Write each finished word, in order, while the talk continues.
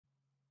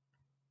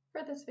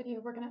For this video,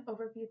 we're going to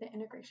overview the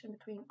integration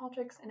between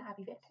Alteryx and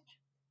ABBYY.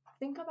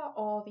 Think about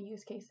all the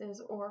use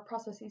cases or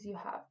processes you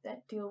have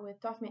that deal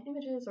with document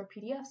images or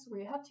PDFs where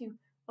you have to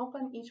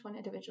open each one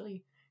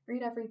individually,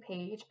 read every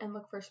page, and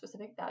look for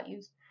specific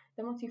values.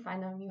 Then once you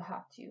find them, you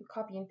have to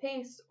copy and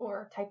paste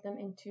or type them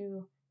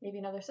into maybe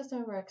another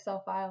system or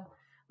Excel file,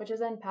 which is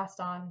then passed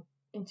on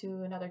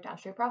into another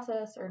downstream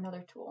process or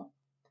another tool.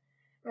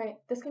 Right?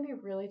 This can be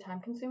really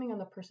time consuming on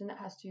the person that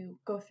has to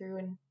go through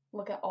and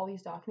look at all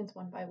these documents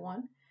one by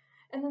one.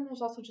 And then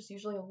there's also just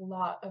usually a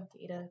lot of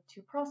data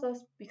to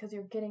process because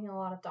you're getting a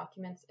lot of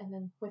documents, and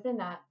then within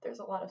that, there's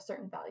a lot of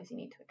certain values you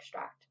need to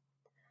extract.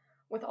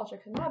 With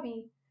Alteryx and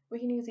ABBYY, we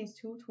can use these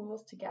two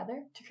tools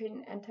together to create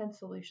an end-to-end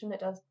solution that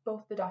does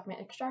both the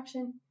document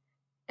extraction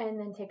and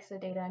then takes the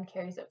data and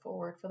carries it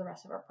forward for the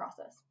rest of our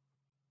process.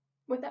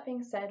 With that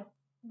being said,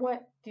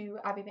 what do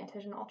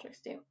ABBYY and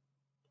Alteryx do?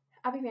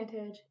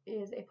 ABBYY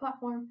is a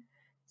platform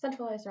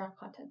centralized around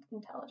content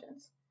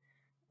intelligence.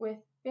 With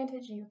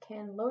Vantage, you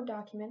can load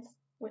documents,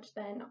 which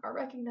then are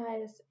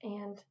recognized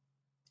and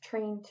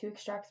trained to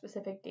extract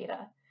specific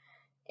data.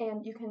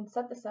 And you can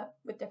set this up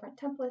with different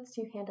templates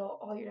to handle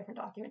all your different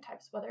document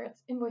types, whether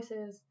it's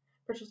invoices,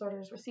 purchase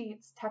orders,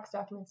 receipts, tax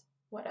documents,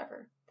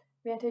 whatever.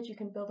 Vantage, you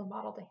can build a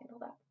model to handle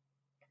that.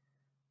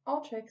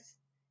 Alteryx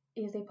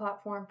is a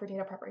platform for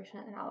data preparation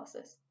and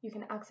analysis. You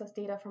can access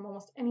data from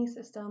almost any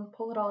system,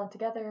 pull it all in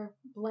together,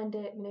 blend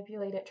it,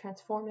 manipulate it,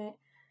 transform it,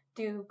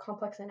 do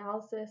complex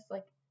analysis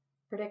like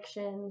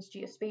predictions,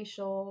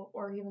 geospatial,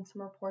 or even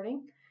some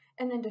reporting,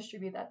 and then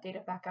distribute that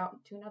data back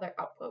out to another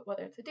output,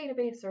 whether it's a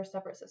database or a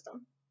separate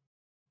system.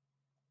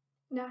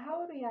 Now, how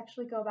would we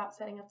actually go about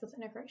setting up this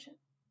integration?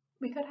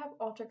 We could have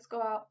Alteryx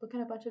go out, look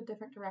in a bunch of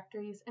different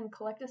directories, and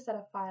collect a set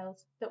of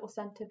files that will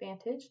send to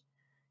Vantage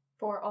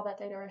for all that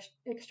data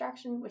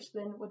extraction, which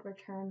then would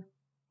return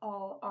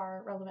all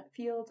our relevant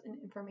fields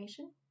and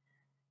information.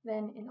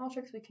 Then in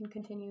Alteryx, we can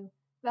continue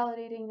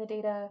validating the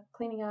data,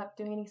 cleaning up,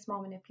 doing any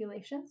small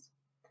manipulations.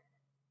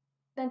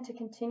 Then to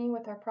continue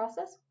with our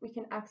process, we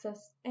can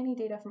access any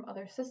data from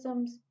other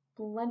systems,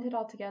 blend it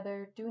all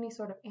together, do any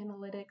sort of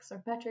analytics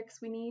or metrics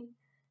we need,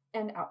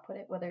 and output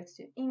it, whether it's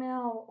to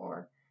email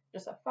or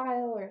just a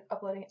file or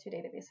uploading it to a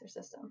database or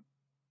system.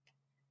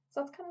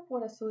 So that's kind of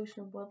what a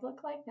solution would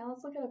look like. Now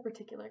let's look at a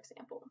particular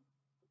example.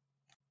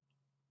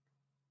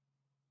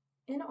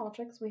 In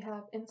Alteryx, we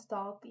have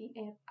installed the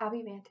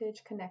ABBYY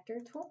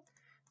connector tool.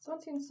 So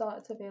once you install it,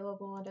 it's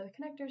available under the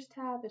connectors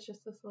tab. It's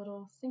just this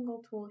little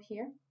single tool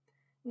here.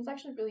 And it's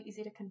actually really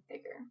easy to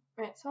configure,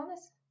 right? So on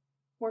this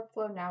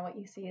workflow now, what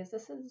you see is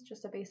this is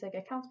just a basic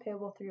accounts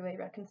payable three-way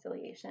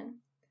reconciliation.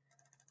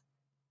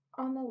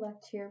 On the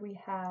left here, we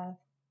have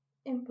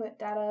input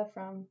data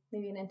from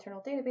maybe an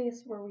internal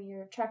database where we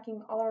are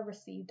tracking all our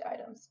received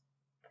items.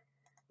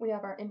 We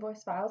have our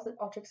invoice files that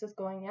Alteryx is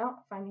going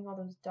out, finding all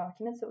those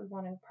documents that we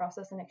want to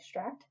process and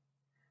extract.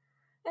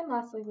 And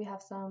lastly, we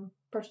have some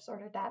purchase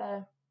order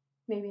data,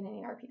 maybe in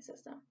an ERP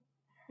system,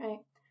 right?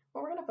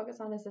 What we're going to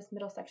focus on is this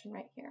middle section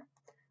right here.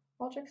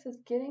 Alteryx is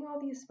getting all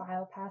these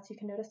file paths. You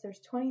can notice there's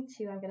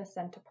 22 I'm going to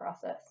send to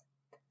process.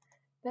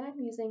 Then I'm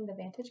using the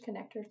Vantage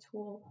connector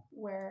tool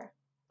where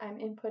I'm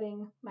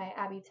inputting my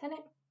ABBYY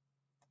tenant,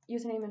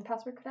 username and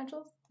password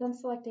credentials, then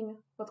selecting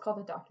what's called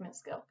the document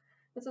skill.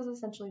 This is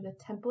essentially the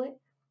template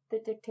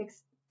that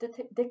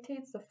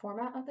dictates the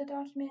format of the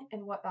document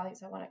and what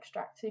values I want to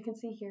extract. So you can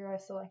see here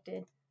I've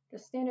selected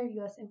just standard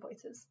US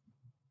invoices.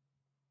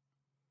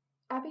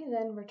 ABBYY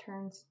then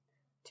returns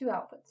two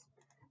outputs.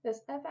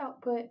 This F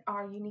output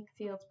are unique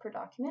fields per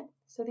document.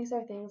 So these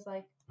are things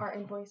like our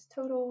invoice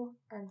total,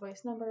 our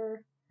invoice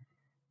number,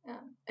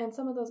 and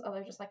some of those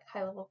other just like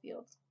high-level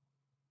fields.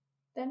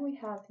 Then we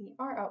have the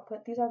R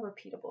output. These are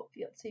repeatable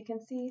fields. So you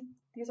can see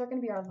these are going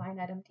to be our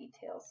line item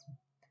details.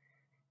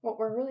 What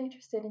we're really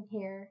interested in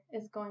here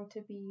is going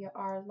to be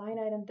our line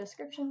item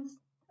descriptions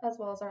as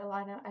well as our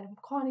line item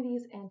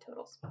quantities and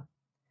totals.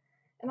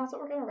 And that's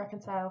what we're going to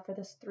reconcile for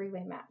this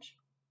three-way match.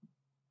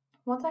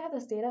 Once I have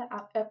this data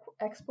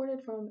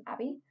exported from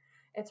ABBYY,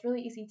 it's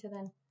really easy to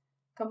then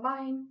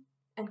combine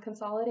and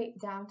consolidate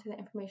down to the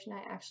information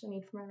I actually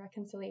need for my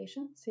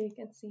reconciliation. So you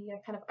can see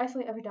I kind of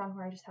isolate every down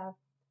where I just have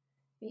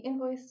the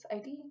invoice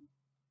ID,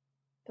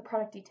 the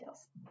product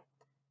details.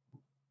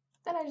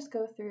 Then I just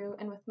go through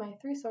and with my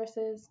three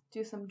sources,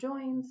 do some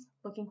joins,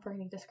 looking for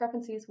any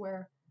discrepancies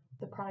where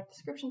the product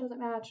description doesn't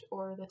match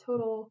or the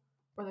total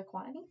or the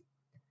quantity.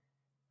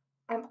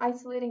 I'm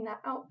isolating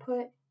that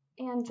output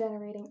and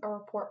generating a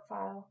report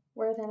file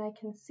where then I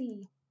can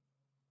see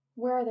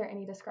where are there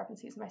any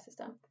discrepancies in my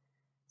system.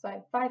 So I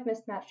have 5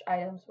 mismatched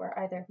items where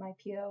either my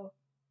PO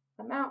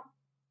amount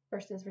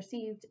versus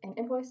received and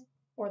invoiced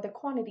or the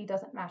quantity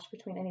doesn't match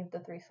between any of the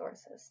three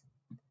sources.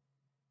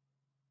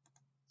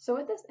 So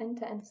with this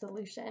end-to-end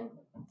solution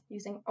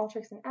using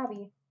Alteryx and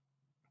ABBYY,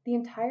 the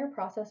entire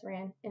process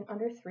ran in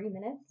under 3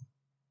 minutes.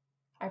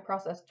 I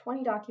processed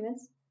 20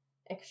 documents,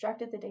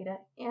 extracted the data,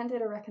 and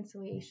did a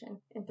reconciliation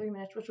in 3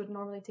 minutes, which would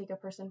normally take a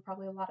person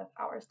probably a lot of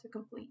hours to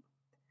complete.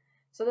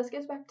 So this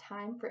gives back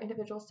time for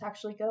individuals to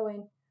actually go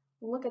in,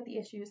 look at the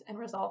issues and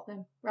resolve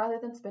them rather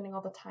than spending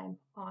all the time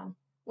on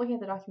looking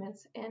at the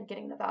documents and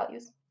getting the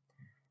values.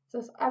 So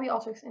this ABBYY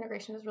Alteryx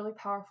integration is really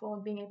powerful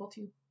in being able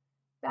to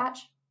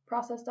batch,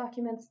 process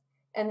documents,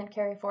 and then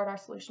carry forward our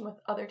solution with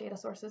other data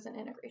sources and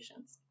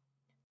integrations.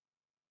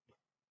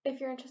 If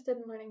you're interested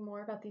in learning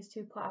more about these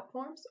two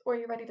platforms, or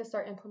you're ready to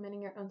start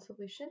implementing your own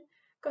solution,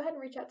 go ahead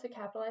and reach out to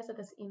ABBYY at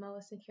this email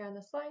listed here on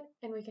the slide,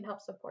 and we can help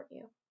support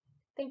you.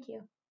 Thank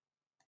you.